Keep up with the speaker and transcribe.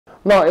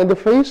Now, in the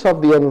face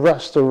of the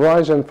unrest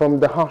arising from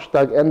the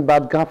hashtag End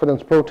Bad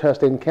Governance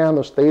protest in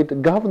Kano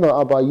State, Governor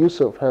Gov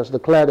Yusuf has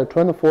declared a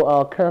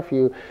 24-hour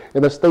curfew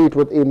in the state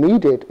with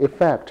immediate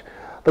effect.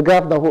 The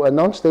governor, who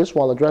announced this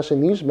while addressing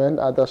newsmen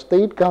at the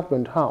state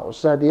government house,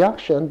 said the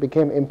action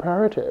became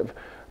imperative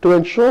to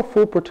ensure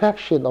full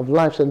protection of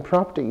lives and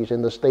properties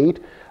in the state,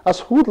 as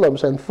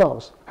hoodlums and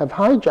thugs have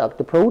hijacked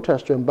the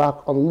protest to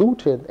embark on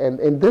looting and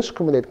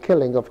indiscriminate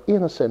killing of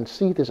innocent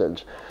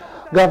citizens.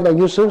 Governor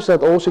Yusuf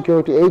said all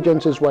security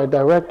agencies were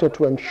directed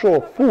to ensure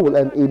full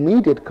and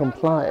immediate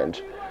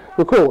compliance.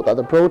 Recall that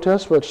the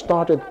protests, which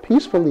started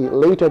peacefully,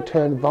 later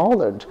turned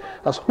violent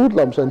as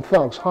hoodlums and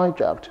thugs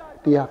hijacked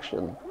the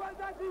action.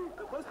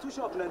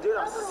 Constitution of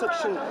Nigeria,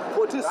 Section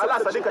 14,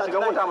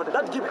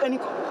 that give any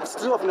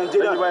citizen of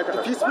Nigeria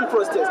the peaceful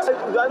protest.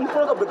 We are in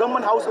front of the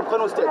government house of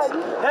Kano State.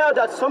 Here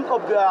that some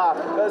of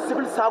the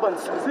civil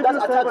servants that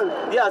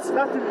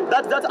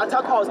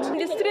attack us. In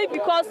the street,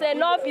 because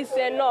enough is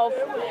enough.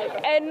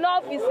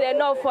 Enough is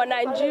enough for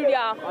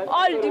Nigeria.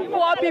 All the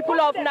poor people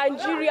of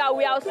Nigeria,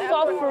 we are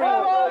suffering.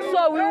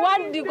 So we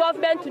want the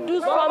government to do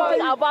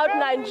something about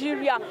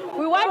Nigeria.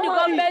 We want the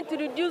government to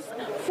reduce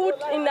food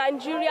in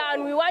Nigeria,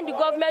 and we want the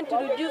government to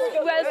reduce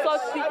fuel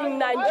subsidy in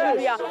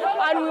Nigeria,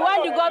 and we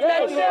want the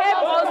government to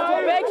help us to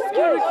make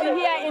security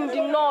here in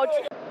the north.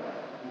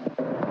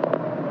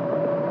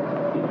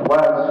 It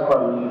was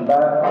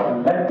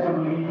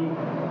collectively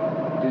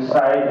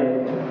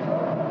decided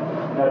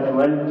that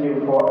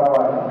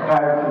 24-hour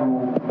curfew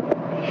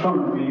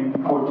should be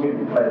put in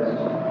place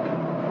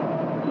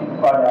in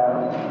order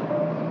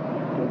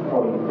to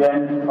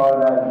prevent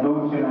further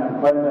looting and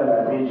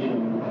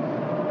vandalization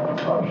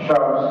of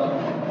shops,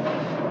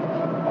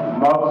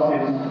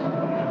 mosques,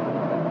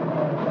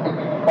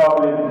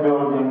 public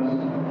buildings,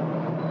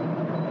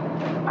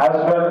 as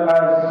well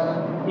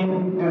as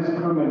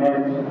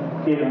indiscriminate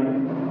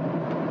killing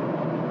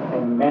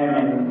and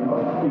maiming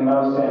of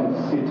innocent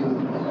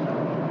citizens.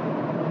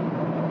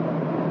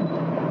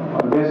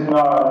 On this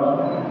note,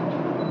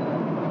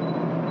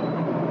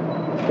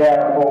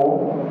 therefore,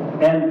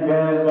 and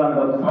based on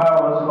the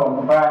powers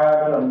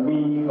conferred on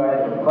me by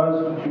the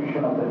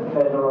Constitution of the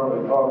Federal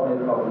Republic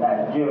of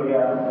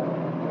Nigeria,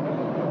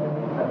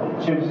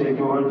 the Chief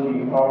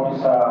Security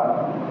Officer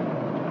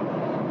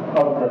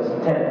of the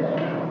state,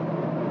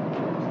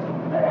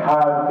 I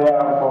have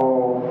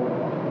therefore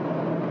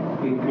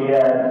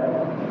declared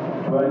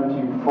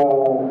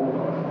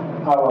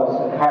 24 hours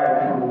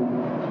curfew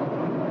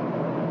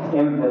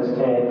in the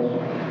state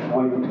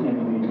with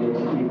immediate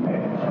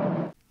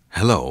effect.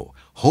 Hello,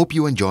 hope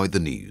you enjoyed the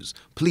news.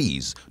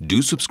 Please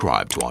do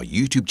subscribe to our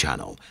YouTube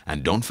channel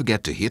and don't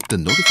forget to hit the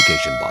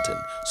notification button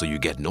so you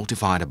get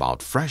notified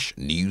about fresh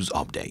news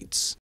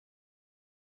updates.